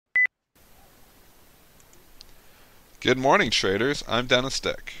Good morning, traders. I'm Dennis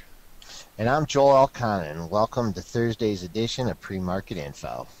Dick. And I'm Joel Elconin, and welcome to Thursday's edition of Pre-Market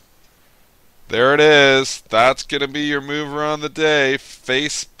Info. There it is. That's going to be your mover on the day.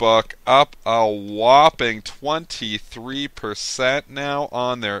 Facebook up a whopping 23% now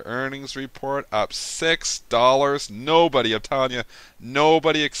on their earnings report, up $6. Nobody, I'm telling you,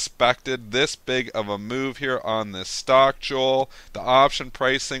 nobody expected this big of a move here on this stock, Joel. The option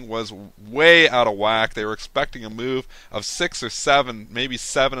pricing was way out of whack. They were expecting a move of 6 or 7, maybe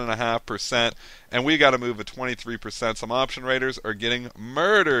 7.5%. And we got a move of 23%. Some option traders are getting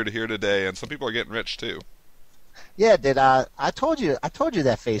murdered here today, and some people are getting rich too. Yeah, did I told you that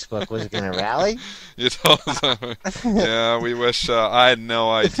Facebook was going to rally. You told us, yeah, we wish I had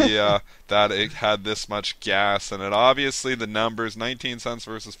no idea that it had this much gas in it. Obviously, the numbers 19 cents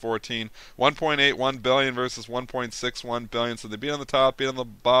versus 14, 1.81 billion versus 1.61 billion. So they beat on the top, beat on the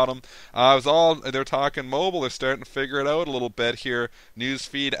bottom. It was all they're talking mobile. They're starting to figure it out a little bit here.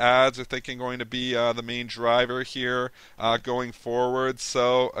 Newsfeed ads are thinking going to be the main driver here going forward.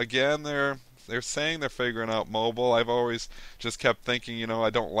 So again, they're saying they're figuring out mobile. I've always just kept thinking, I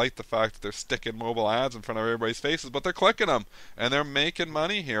don't like the fact that they're sticking mobile ads in front of everybody's faces, but they're clicking them and they're making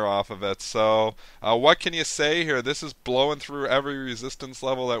money here off of it. So, what can you say here? This is blowing through every resistance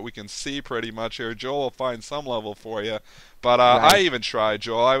level that we can see pretty much here. Joel will find some level for you. But I Right. even tried,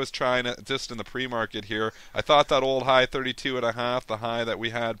 Joel. I was trying it just in the pre-market here. I thought that old high 32 and a half, the high that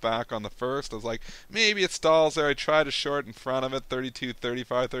we had back on the first, I was like, maybe it stalls there. I tried to short in front of it,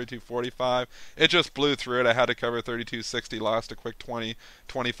 32.35, 32.45. It just blew through it. I had to cover 32.60, lost a quick 20,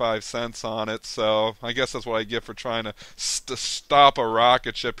 25 cents on it. So I guess that's what I get for trying to stop a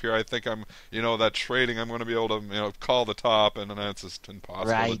rocket ship here. I think that trading, I'm going to be able to, call the top, and it's just impossible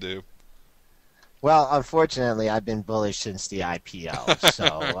to Right. do. Well, unfortunately, I've been bullish since the IPO.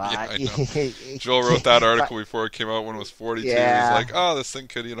 So, Yeah, I know. Joel wrote that article before it came out when it was 42. He's yeah, like, "Oh, this thing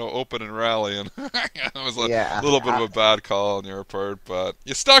could, open and rally," and it was a yeah. little bit of a bad call on your part, but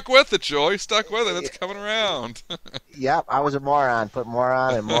you stuck with it, Joel. You stuck with it. It's coming around. Yep, I was a moron. Put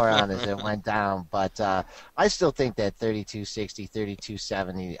moron and moron as it went down. But I still think that 3260,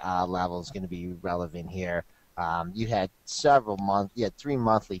 3270 level is going to be relevant here. You had you had 3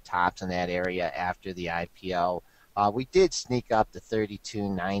 monthly tops in that area after the IPO. We did sneak up to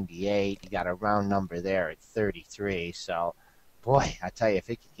 3298. You got a round number there at 33. So, boy, I tell you, if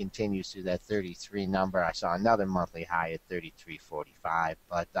it continues through that 33 number, I saw another monthly high at 3345.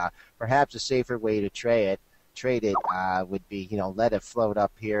 But perhaps a safer way to trade it would be, let it float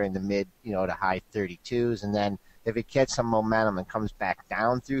up here in the mid, to high 32s, and then if it gets some momentum and comes back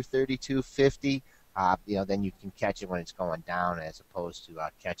down through 3250, then you can catch it when it's going down as opposed to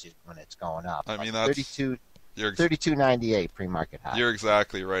catch it when it's going up. I But mean, you're 32.98 pre-market high. you're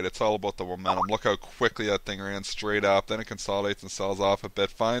exactly right. It's all about the momentum. Look how quickly that thing ran straight up. Then it consolidates and sells off a bit.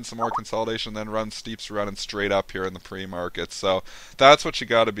 Finds some more consolidation, then steeps running straight up here in the pre-market. So that's what you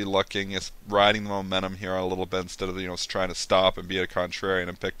got to be looking is riding the momentum here a little bit instead of trying to stop and be a contrarian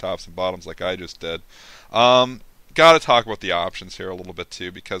and pick tops and bottoms like I just did. Um, Got to talk about the options here a little bit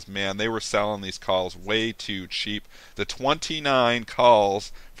too because man, they were selling these calls way too cheap. The 29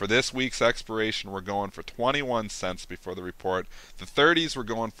 calls for this week's expiration were going for 21 cents before the report. The 30s were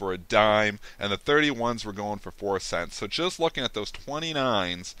going for a dime, and the 31s were going for 4 cents. So just looking at those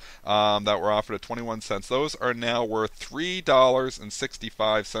 29s that were offered at 21 cents, those are now worth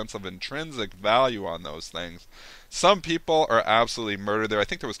 $3.65 of intrinsic value on those things. Some people are absolutely murdered there. I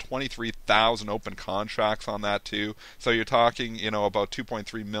think there was 23,000 open contracts on that too. So you're talking, about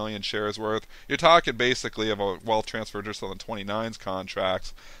 2.3 million shares worth. You're talking basically of a wealth transfer just on the 29s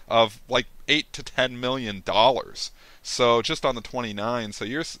contracts of like 8 to 10 million dollars. So just on the 29, so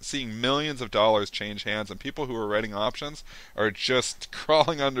you're seeing millions of dollars change hands, and people who are writing options are just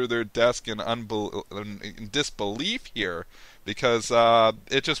crawling under their desk in disbelief here because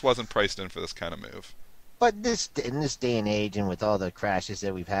it just wasn't priced in for this kind of move. But in this day and age, and with all the crashes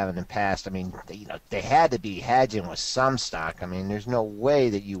that we've had in the past, I mean, they had to be hedging with some stock. I mean, there's no way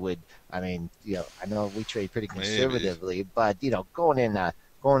that you would. I mean, I know we trade pretty Maybe. conservatively, but going in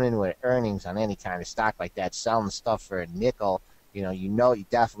with earnings on any kind of stock like that, selling stuff for a nickel, you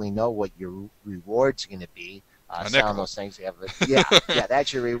definitely know what your reward's going to be. A Selling nickel. those things, yeah, yeah,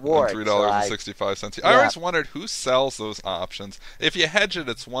 that's your On reward. three So dollars and 65 cents. I yeah, always wondered who sells those options. If you hedge it,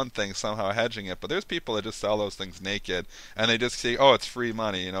 it's one thing somehow hedging it, but there's people that just sell those things naked and they just say, "Oh, it's free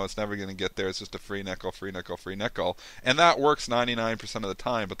money. It's never going to get there. It's just a free nickel, free nickel, free nickel," and that works 99% of the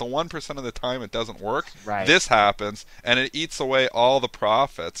time. But the 1% of the time it doesn't work. right. This happens and it eats away all the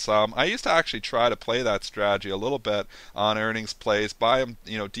profits. I used to actually try to play that strategy a little bit on earnings plays, buy them,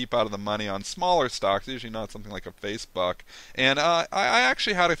 deep out of the money on smaller stocks, usually not something like like a Facebook. And I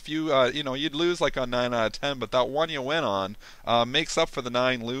actually had a few, you'd lose like on 9 out of 10, but that one you win on makes up for the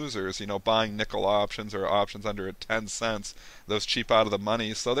 9 losers, buying nickel options or options under at 10 cents, those cheap out of the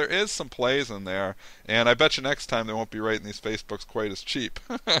money. So there is some plays in there, and I bet you next time they won't be rating these Facebooks quite as cheap.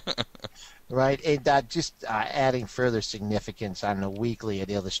 Right, and just adding further significance on the weekly, it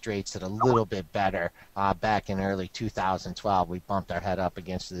illustrates it a little bit better. Back in early 2012, we bumped our head up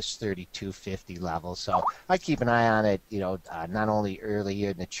against this 3250 level. So I keep an eye on it, not only early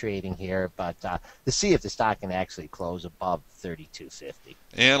in the trading here, but to see if the stock can actually close above 3250.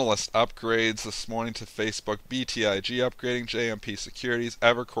 Analyst upgrades this morning to Facebook. BTIG upgrading, JMP Securities,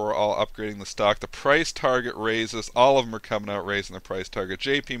 Evercore all upgrading the stock. The price target raises, all of them are coming out raising the price target.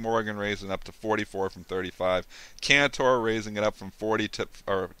 JP Morgan raising up to 44 from 35. Cantor raising it up from 40 to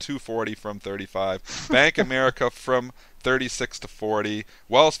or 240 from 35. Bank America from 36 to 40.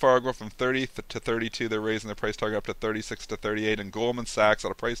 Wells Fargo from 30 to 32. They're raising their price target up to 36 to 38. And Goldman Sachs at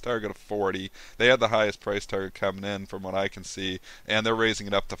a price target of 40. They had the highest price target coming in from what I can see, and they're raising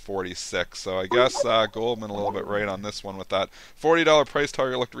it up to 46. So I guess Goldman a little bit right on this one with that $40 price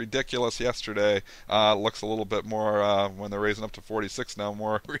target. Looked ridiculous yesterday. Looks a little bit more when they're raising up to 46 now.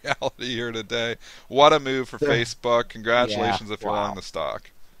 More reality here today. What a move for Facebook. Congratulations if you're long the stock.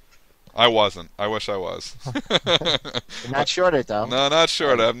 I wasn't. I wish I was. You're not shorted though. No, not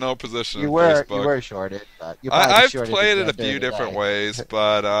short. I have no position in Facebook. You were shorted. I've played it a few different ways,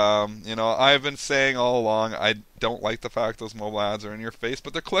 but I've been saying all along I don't like the fact those mobile ads are in your face,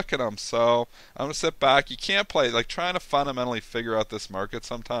 but they're clicking them. So I'm gonna sit back. You can't play like trying to fundamentally figure out this market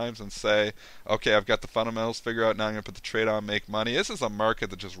sometimes and say, okay, I've got the fundamentals figured out. Now I'm gonna put the trade on, make money. This is a market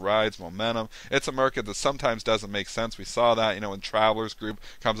that just rides momentum. It's a market that sometimes doesn't make sense. We saw that, when Travelers Group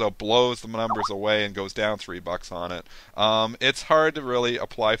comes out, blows the numbers away, and goes down $3 on it. It's hard to really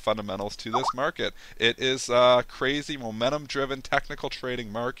apply fundamentals to this market. It is a crazy momentum-driven technical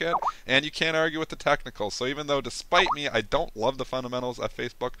trading market, and you can't argue with the technicals. So even though despite me, I don't love the fundamentals at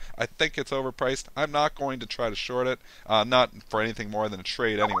Facebook, I think it's overpriced. I'm not going to try to short it, not for anything more than a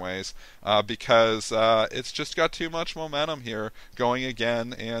trade anyways, because it's just got too much momentum here going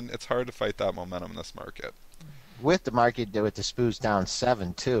again, and it's hard to fight that momentum in this market. With the market, with the SPOOs down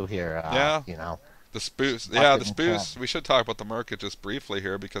 7 too here, yeah. The SPOOs. We should talk about the market just briefly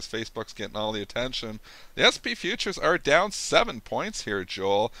here because Facebook's getting all the attention. The SP futures are down 7 points here,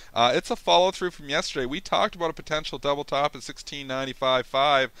 Joel. It's a follow through from yesterday. We talked about a potential double top at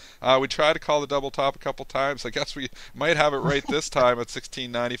 1695.5. We tried to call the double top a couple times. I guess we might have it right this time at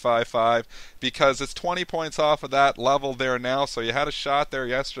 1695.5 because it's 20 points off of that level there now. So you had a shot there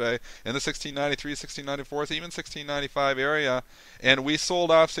yesterday in the 1693, 1694, even 1695 area, and we sold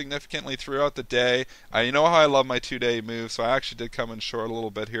off significantly throughout the day. You know how I love my 2-day move, so I actually did come in short a little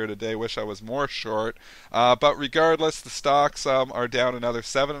bit here today. Wish I was more short. But regardless, the stocks are down another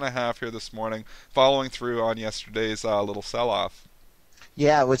 7.5 here this morning, following through on yesterday's little sell-off.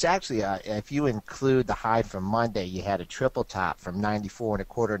 Yeah, it was actually, if you include the high from Monday, you had a triple top from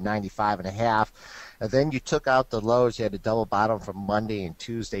 94.25 to 95.5. And then you took out the lows. You had a double bottom from Monday and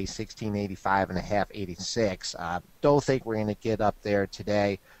Tuesday, 1685.5, 86. Don't think we're going to get up there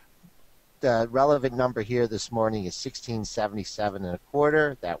today. The relevant number here this morning is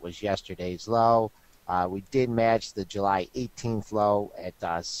 1677.25. That was yesterday's low. We did match the July 18th low at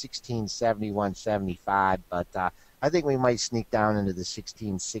 1671.75, but I think we might sneak down into the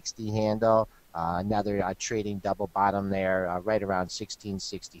 1660 handle. Another trading double bottom there, right around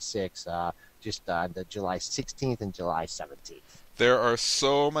 1666, just on the July 16th and July 17th. There are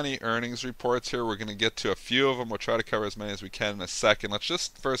so many earnings reports here. We're going to get to a few of them. We'll try to cover as many as we can in a second. Let's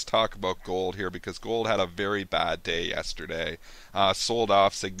just first talk about gold here because gold had a very bad day yesterday. Sold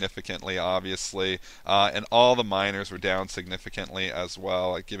off significantly, obviously, and all the miners were down significantly as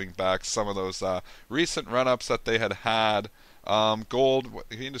well, giving back some of those recent run-ups that they had. Gold,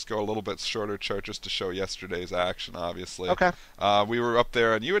 you can just go a little bit shorter chart just to show yesterday's action, obviously. Okay. We were up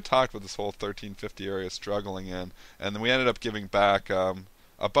there, and you had talked about this whole 1350 area struggling in, and then we ended up giving back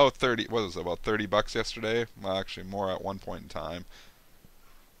about 30, what was it, about $30 yesterday? Well, actually more at one point in time.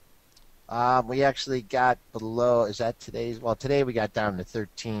 We actually got below, is that today's? Well, today we got down to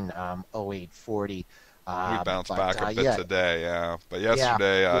 1308.40. We bounced back a bit today, yeah. But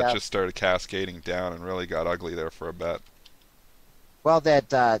yesterday it just started cascading down and really got ugly there for a bit. Well,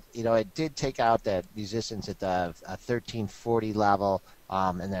 that it did take out that resistance at the 1340 level,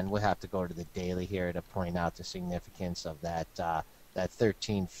 and then we'll have to go to the daily here to point out the significance of that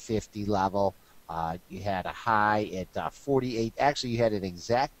 1350 level. You had a high at 48. Actually, you had an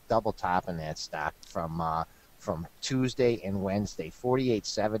exact double top in that stock from Tuesday and Wednesday,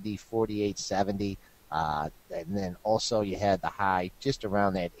 48.70, 48.70. And then also you had the high just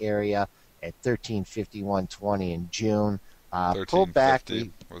around that area at 1351.20 in June. Pulled back.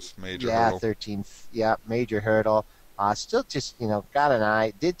 1350 was major Yeah, hurdle. 13. Yeah, major hurdle. Still just got an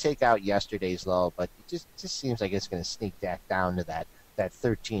eye. Did take out yesterday's low, but it just seems like it's going to sneak back down to that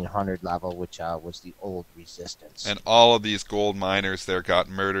 1300 level, which was the old resistance. And all of these gold miners there got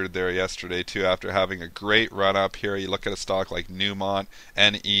murdered there yesterday too after having a great run up here. You look at a stock like Newmont,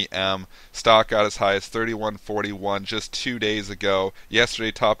 NEM, stock got as high as 31.41 just 2 days ago.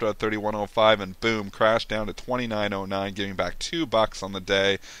 Yesterday topped out at 31.05 and boom, crashed down to 29.09, giving back $2 on the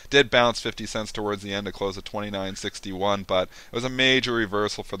day. Did bounce 50 cents towards the end to close at 29.61, but it was a major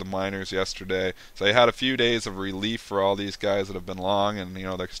reversal for the miners yesterday. So they had a few days of relief for all these guys that have been long, and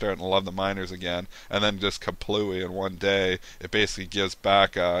they're starting to love the miners again. And then just kaplooey in one day, it basically gives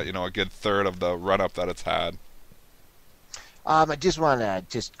back a good third of the run up that it's had. I just want to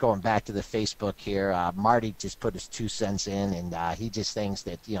just going back to the Facebook here. Marty just put his 2 cents in, and he just thinks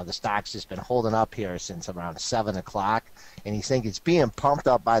that the stock's just been holding up here since around 7 o'clock, and he's thinking it's being pumped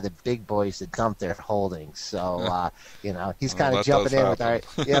up by the big boys that dump their holdings. So he's kind of jumping in with our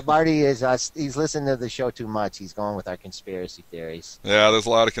Marty is he's listening to the show too much. He's going with our conspiracy theories. Yeah, there's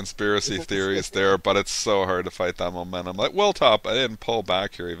a lot of conspiracy theories there, but it's so hard to fight that momentum. Like Willtop, I didn't pull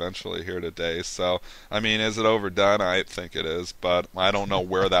back here eventually here today. So I mean, is it overdone? I think it is. But I don't know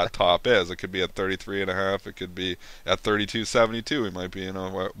where that top is. It could be at 33.5. It could be at 32.72. We might be,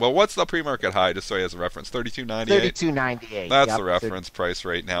 well, what's the pre-market high? Just so he has a reference, 32.98. 32.98. That's the reference price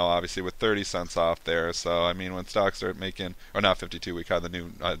right now, obviously with 30 cents off there. So I mean, when stocks start making, or not 52 week high, the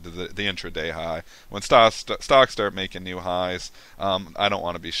new the intraday high. When stocks start making new highs, I don't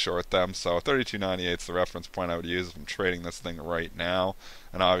want to be short them. So 32.98 is the reference point I would use if I'm trading this thing right now.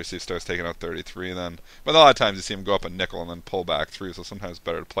 And obviously it starts taking out 33 then. But a lot of times you see them go up a nickel and then pull back through, so sometimes it's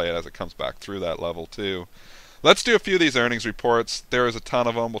better to play it as it comes back through that level too. Let's do a few of these earnings reports. There is a ton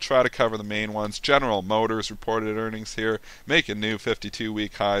of them. We'll try to cover the main ones. General Motors reported earnings here, making new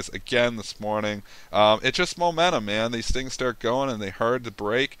 52-week highs again this morning. It's just momentum, man. These things start going and they're hard to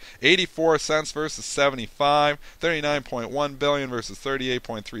break. 84 cents versus 75. 39.1 billion versus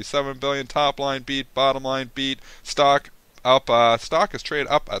 38.37 billion. Top line beat, bottom line beat. Stock is traded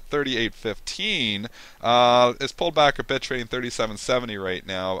up at 38.15. It's pulled back a bit, trading 37.70 right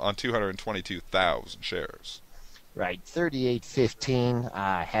now on 222,000 shares. Right,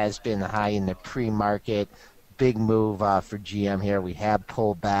 38.15 has been the high in the pre-market. Big move for GM here. We have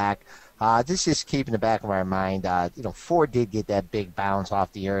pulled back. This is keeping the back of our mind. Ford did get that big bounce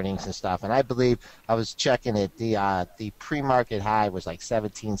off the earnings and stuff, and I believe I was checking it. The pre-market high was like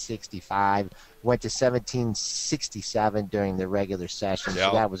 1765. Went to 1767 during the regular session,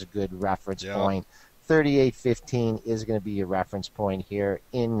 so that was a good reference point. 38.15 is going to be a reference point here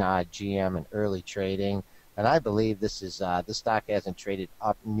in GM and early trading, and I believe this stock hasn't traded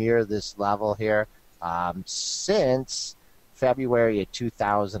up near this level here since February of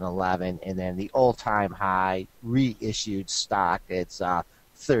 2011, and then the all-time high reissued stock, it's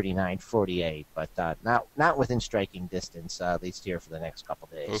 39.48, but not within striking distance, at least here for the next couple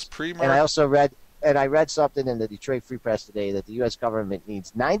days. Those and I also read something in the Detroit Free Press today that the U.S. government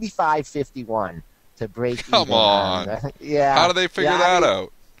needs 95.51 to break even. Come on. Yeah. How do they figure that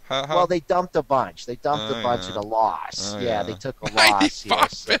out? Well, they dumped a bunch. They dumped a bunch at a loss. They took a loss.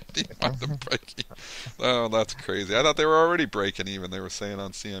 95.51 breaking. Oh, that's crazy. I thought they were already breaking even. They were saying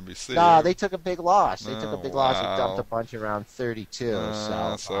on CNBC. No, they took a big loss. They took a big loss. They dumped a bunch around 32.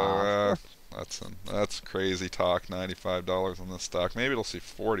 That's crazy talk. $95 on this stock. Maybe it'll see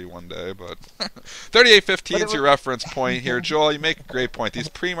 40 one day, but 38.15 is your reference point here. Joel, you make a great point. These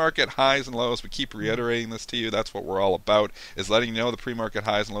pre-market highs and lows, we keep reiterating this to you. That's what we're all about, is letting you know the pre-market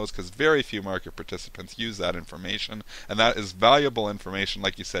highs and lows, because very few market participants use that information, and that is valuable information.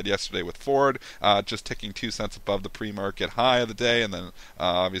 Like you said yesterday with Ford, just ticking 2 cents above the pre-market high of the day, and then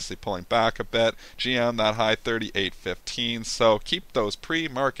obviously pulling back a bit. GM, that high 38.15. So keep those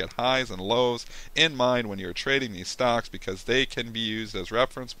pre-market highs and lows in mind when you're trading these stocks, because they can be used as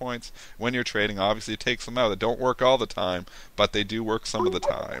reference points when you're trading. Obviously, it takes them out. They don't work all the time, but they do work some of the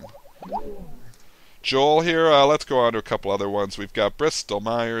time. Joel here, let's go on to a couple other ones. We've got Bristol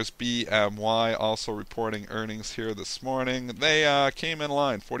Myers, BMY, also reporting earnings here this morning. They came in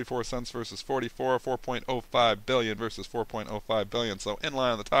line, 44 cents versus 44, 4.05 billion versus 4.05 billion. So in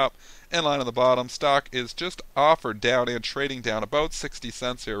line on the top, in line on the bottom. Stock is just offered down and trading down about 60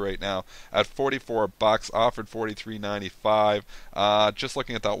 cents here right now at 44 bucks, offered 43.95. Just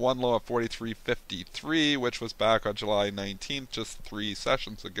looking at that one low of 43.53, which was back on July 19th, just 3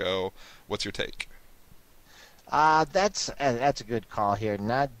 sessions ago. What's your take? That's a good call here.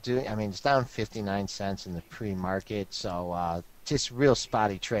 Not doing. I mean, it's down 59 cents in the pre-market, so just real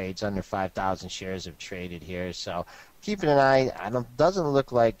spotty trades. Under 5,000 shares have traded here, so keeping an eye. I don't. Doesn't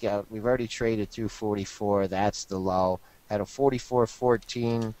look like we've already traded through 44. That's the low. Had a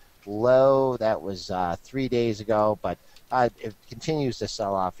 44.14 low. That was 3 days ago, but it continues to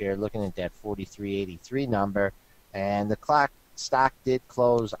sell off here. Looking at that 43.83 number, and the clock stock did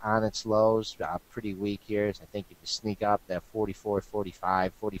close on its lows, pretty weak here. I think if you sneak up that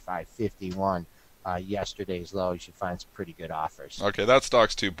 44.45, 45.51 yesterday's low, you should find some pretty good offers. Okay, that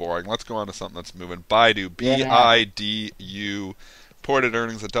stock's too boring. Let's go on to something that's moving. Baidu, Yeah. Bidu. Reported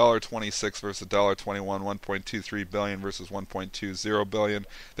earnings $1.26 versus $1.21, 1.23 billion versus 1.20 billion.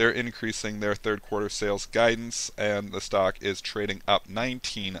 They're increasing their third quarter sales guidance, and the stock is trading up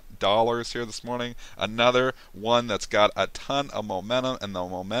 $19 here this morning. Another one that's got a ton of momentum, and the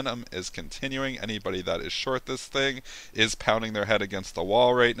momentum is continuing. Anybody that is short this thing is pounding their head against the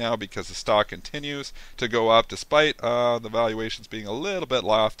wall right now because the stock continues to go up despite the valuations being a little bit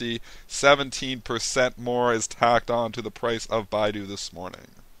lofty. 17% more is tacked on to the price of Baidu this morning.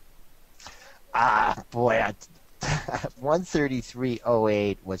 Boy,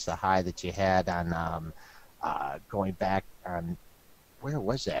 133.08 was the high that you had on going back on. Where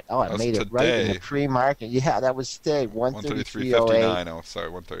was that? Oh, I That was made it right in the today. pre-market. Yeah, that was today. 133.08. 133.59. Oh,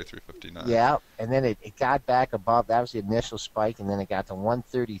 sorry, 133.59. Yeah, and then it got back above. That was the initial spike, and then it got to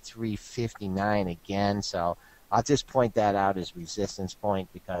 133.59 again. So I'll just point that out as resistance point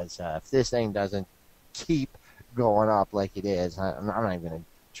because if this thing doesn't keep going up like it is, I'm not even going to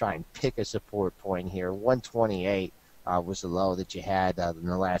try and pick a support point here. 128 was the low that you had in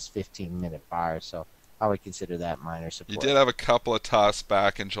the last 15-minute bar. So I would consider that minor You support. did have a couple of tops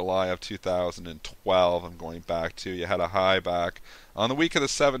back in July of 2012. I'm going back to. You had a high back on the week of the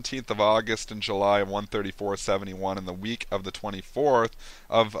 17th of August in July of 134.71, and the week of the 24th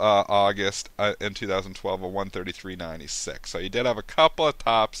of August in 2012 of 133.96. So you did have a couple of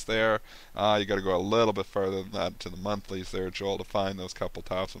tops there. You got to go a little bit further than that to the monthlies there, Joel, to find those couple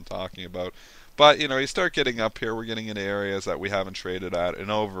tops I'm talking about. But you start getting up here. We're getting into areas that we haven't traded at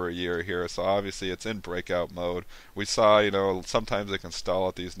in over a year here. So obviously it's in breakout mode. We saw, sometimes they can stall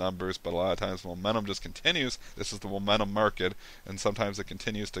at these numbers, but a lot of times momentum just continues. This is the momentum market, and sometimes it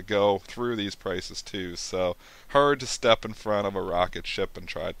continues to go through these prices too. So hard to step in front of a rocket ship and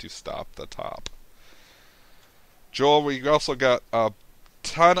try to stop the top. Joel, we also got a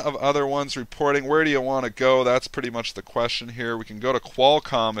ton of other ones reporting. Where do you want to go? That's pretty much the question here. We can go to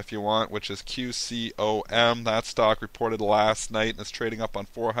Qualcomm if you want, which is QCOM. That stock reported last night and is trading up on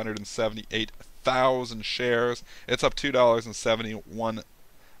 478,000 shares. It's up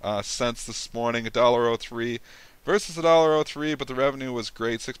 $2.71 this morning, $1.03 versus $1.03, but the revenue was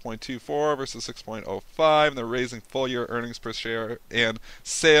great, 6.24 versus 6.05, and they're raising full year earnings per share and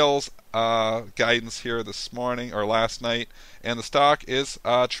sales guidance here this morning or last night, and the stock is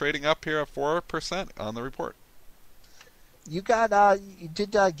trading up here at 4% on the report. You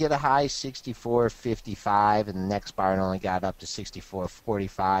did get a high 64.55, and the next bar only got up to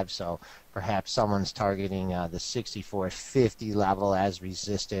 64.45. So perhaps someone's targeting the 64.50 level as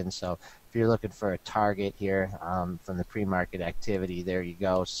resistance. So if you're looking for a target here from the pre-market activity, there you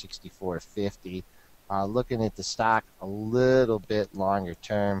go, 64.50. Looking at the stock a little bit longer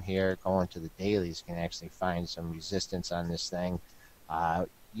term here, going to the dailies, can actually find some resistance on this thing.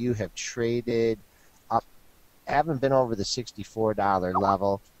 You have traded up, haven't been over the $64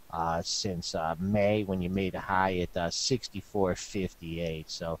 level since May when you made a high at 64.58.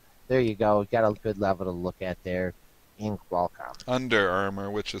 So there you go. Got a good level to look at there in Qualcomm. Under Armour,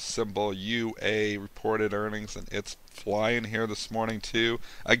 which is symbol UA, reported earnings, and it's flying here this morning too.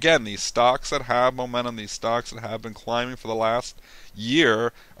 Again, these stocks that have momentum, these stocks that have been climbing for the last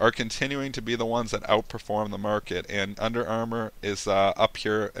year are continuing to be the ones that outperform the market, and Under Armour is up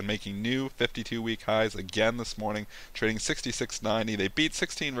here and making new 52-week highs again this morning, trading 66.90. They beat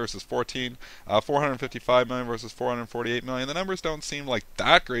 16 versus 14, 455 million versus 448 million. The numbers don't seem like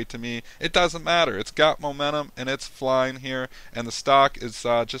that great to me. It doesn't matter. It's got momentum and it's flying here, and the stock is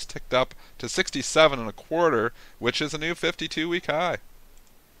just ticked up to 67 and a quarter, which is a new 52-week high.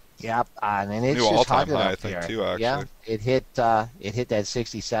 Yep, and it's New just all-time hugging high, I up think, here. too, actually. Yeah, it hit that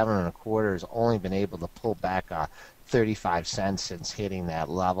 67 and a quarter. Has only been able to pull back 35 cents since hitting that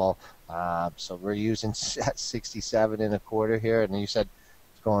level. So we're using 67 and a quarter here, and you said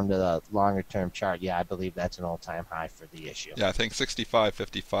going to the longer term chart, yeah, I believe that's an all time high for the issue. Yeah, I think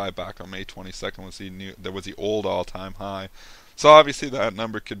 65.55 back on May 22nd was the new. There was the old all-time high. So obviously that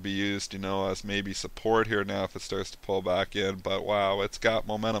number could be used, as maybe support here now if it starts to pull back in. But wow, it's got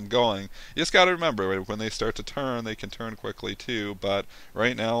momentum going. You just got to remember when they start to turn, they can turn quickly too. But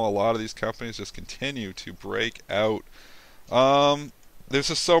right now, a lot of these companies just continue to break out. Um, there's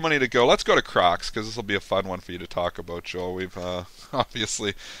just so many to go. Let's go to Crocs because this will be a fun one for you to talk about, Joel. We've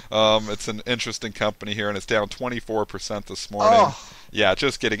obviously it's an interesting company here, and it's down 24% this morning. Oh, Yeah,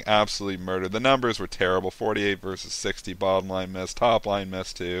 just getting absolutely murdered. The numbers were terrible: 48 versus 60. Bottom line missed, top line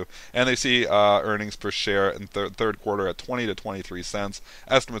missed too. And they see earnings per share in third quarter at 20 to 23 cents.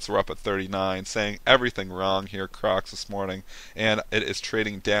 Estimates were up at 39, saying everything wrong here. Crocs this morning, and it is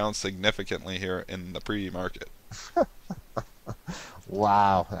trading down significantly here in the pre-market.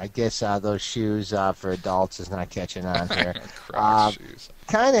 wow. I guess those shoes for adults is not catching on here. Crocs Uh, shoes.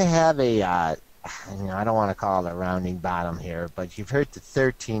 kind of have a, I don't want to call it a rounding bottom here, but you've heard the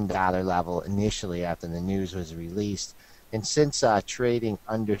 $13 level initially after the news was released. And since trading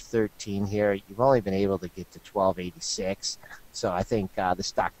under 13 here, you've only been able to get to 12.86. So I think the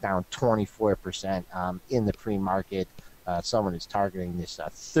stock down 24% in the pre-market. Someone is targeting this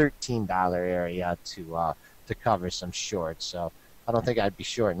 $13 area to cover some shorts. So I don't think I'd be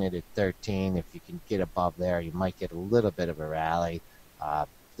shorting it at 13. If you can get above there, you might get a little bit of a rally.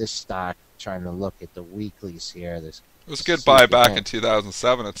 This stock, trying to look at the weeklies here. It was a good See if buy you back can. in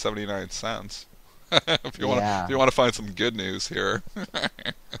 2007 at 79 cents. If Yeah. you want to find some good news here.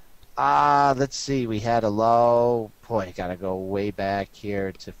 Let's see. We had a low. Boy, gotta go way back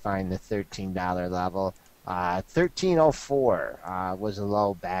here to find the $13 level. 1304 was a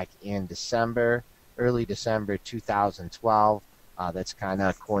low back in December, early December 2012. That's kind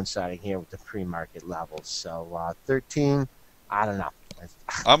of coinciding here with the pre-market levels. So 13, I don't know.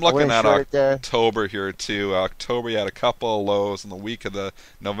 I'm I looking wouldn't at short it there. October here too. October, you had a couple of lows in the week of the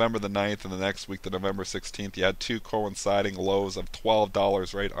November the 9th, and the next week, the November 16th, you had two coinciding lows of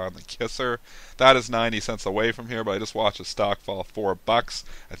 $12 right on the kisser. That is 90 cents away from here, but I just watched the stock fall $4.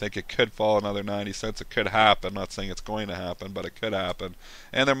 I think it could fall another 90 cents. It could happen. I'm not saying it's going to happen, but it could happen.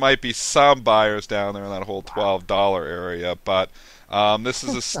 And there might be some buyers down there in that whole Wow. $12 area, but this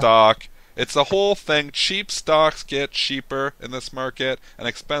is a stock. It's the whole thing. Cheap stocks get cheaper in this market, and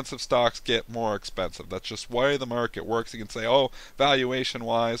expensive stocks get more expensive. That's just why the market works. You can say, oh,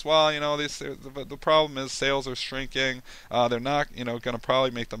 valuation-wise, well, the problem is sales are shrinking. They're not, going to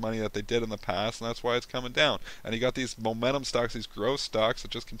probably make the money that they did in the past, and that's why it's coming down. And you got these momentum stocks, these growth stocks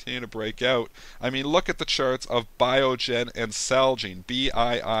that just continue to break out. I mean, look at the charts of Biogen and Celgene,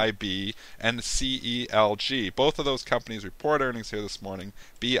 BIIB and CELG. Both of those companies report earnings here this morning.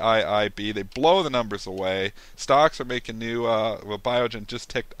 BIIB, they blow the numbers away. Stocks are making new. Biogen just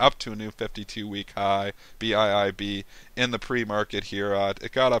ticked up to a new 52-week high. BIIB in the pre-market here.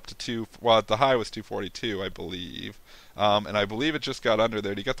 It got up to two. Well, the high was 242, I believe, and I believe it just got under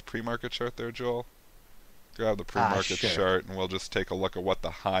there. Do you got the pre-market chart there, Joel? Grab the pre-market Sure. chart, and we'll just take a look at what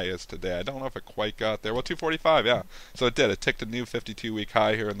the high is today. I don't know if it quite got there. Well, 245, yeah. So it did. It ticked a new 52-week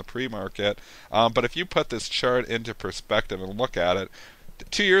high here in the pre-market. But if you put this chart into perspective and look at it,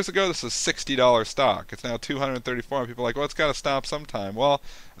 2 years ago, this was $60 stock. It's now 234, and people are like, well, it's got to stop sometime. Well,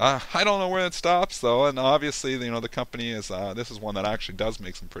 I don't know where it stops, though, and obviously, the company is, this is one that actually does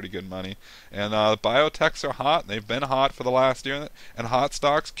make some pretty good money. And biotechs are hot, and they've been hot for the last year, and hot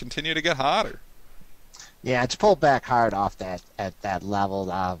stocks continue to get hotter. Yeah, it's pulled back hard off that at that level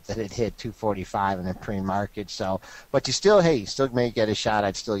that it hit 245 in the pre-market. So, but you still may get a shot.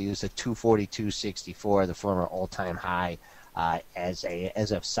 I'd still use the 242.64, the former all-time high, as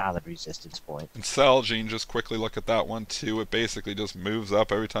a solid resistance point. And Celgene, just quickly look at that one too. It basically just moves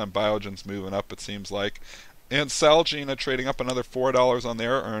up every time Biogen's moving up, it seems like. And Celgene are trading up another $4 on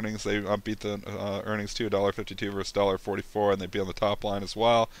their earnings. They beat the earnings to $1.52 versus $1.44, and they'd be on the top line as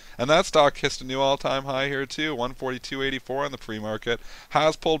well. And that stock hit a new all-time high here too, 142.84 in the pre-market.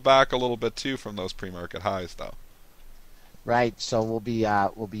 Has pulled back a little bit too from those pre-market highs though. Right. So we'll be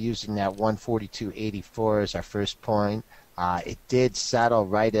using that 142.84 as our first point. It did settle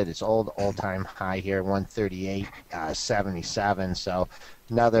right at its old all-time high here, 138.77. So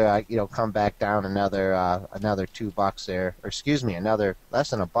another come back down another $2 there, or excuse me, another less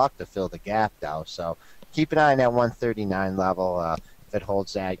than a buck to fill the gap though. So keep an eye on that 139 level. If it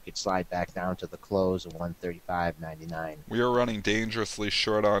holds that, you could slide back down to the close of 135.99. We are running dangerously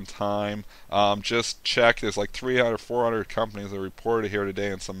short on time. Just check. There's like 300, 400 companies that reported here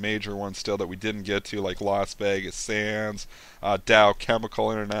today, and some major ones still that we didn't get to, like Las Vegas Sands, Dow Chemical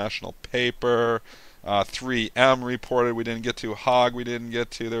International Paper. 3M reported we didn't get to. Hog we didn't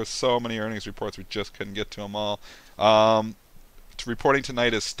get to. There's so many earnings reports we just couldn't get to them all. Reporting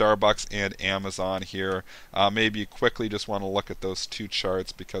tonight is Starbucks and Amazon here. Maybe you quickly just want to look at those two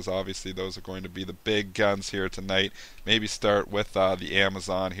charts because obviously those are going to be the big guns here tonight. Maybe start with the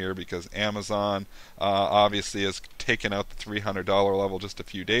Amazon here because Amazon obviously has taken out the $300 level just a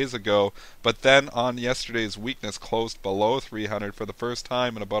few days ago, but then on yesterday's weakness closed below 300 for the first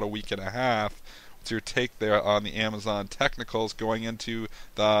time in about a week and a half. What's your take there on the Amazon technicals going into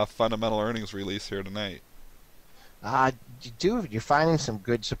the fundamental earnings release here tonight? You're finding some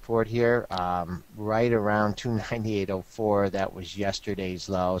good support here, right around 298.04. That was yesterday's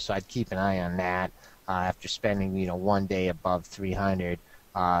low, so I'd keep an eye on that. After spending, one day above 300,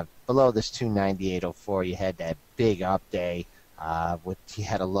 below this 298.04, you had that big up day. You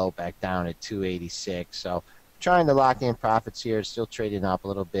had a low back down at 286. So trying to lock in profits here. Still trading up a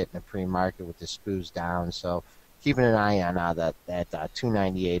little bit in the pre-market with the SPOOs down. So keeping an eye on that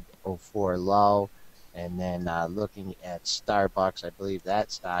 298.04 low. And then looking at Starbucks, I believe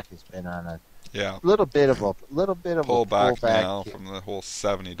that stock has been on a Yeah, little bit of a pull back pullback. now from the whole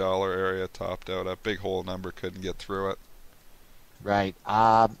 $70 area topped out. A big hole number couldn't get through it. Right.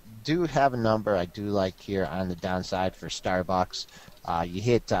 Do have a number I do like here on the downside for Starbucks. You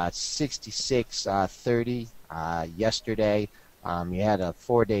hit 66.30 yesterday. You had a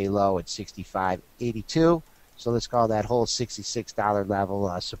 4-day low at 65.82. So let's call that whole $66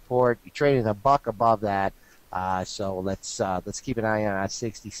 level support. You're trading a buck above that. So let's keep an eye on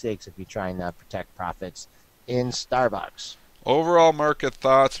 66 if you're trying to protect profits in Starbucks. Overall market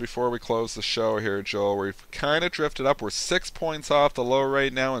thoughts before we close the show here, Joel. We've kind of drifted up. We're 6 points off the low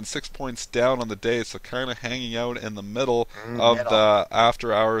right now and 6 points down on the day, so kind of hanging out in the middle of the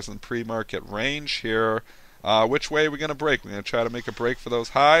after hours and pre-market range here. Which way are we going to break? We're going to try to make a break for those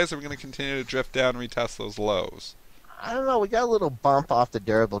highs, or we're going to continue to drift down and retest those lows? I don't know. We got a little bump off the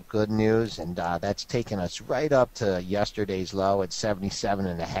durable good news, and that's taken us right up to yesterday's low at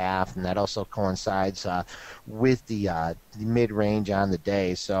 77.5, and that also coincides with the mid-range on the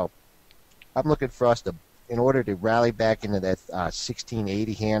day. So I'm looking for us to, in order to rally back into that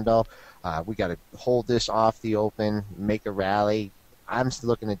 1680 handle, we got to hold this off the open, make a rally. I'm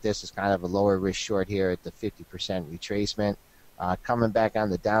looking at this as kind of a lower risk short here at the 50% retracement. Coming back on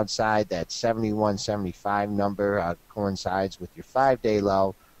the downside, that 71.75 number coincides with your 5-day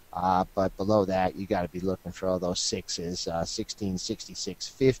low. But below that, you got to be looking for all those sixes,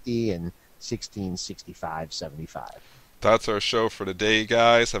 1666.50 and 1665.75. That's our show for today,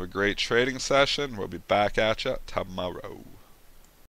 guys. Have a great trading session. We'll be back at you tomorrow.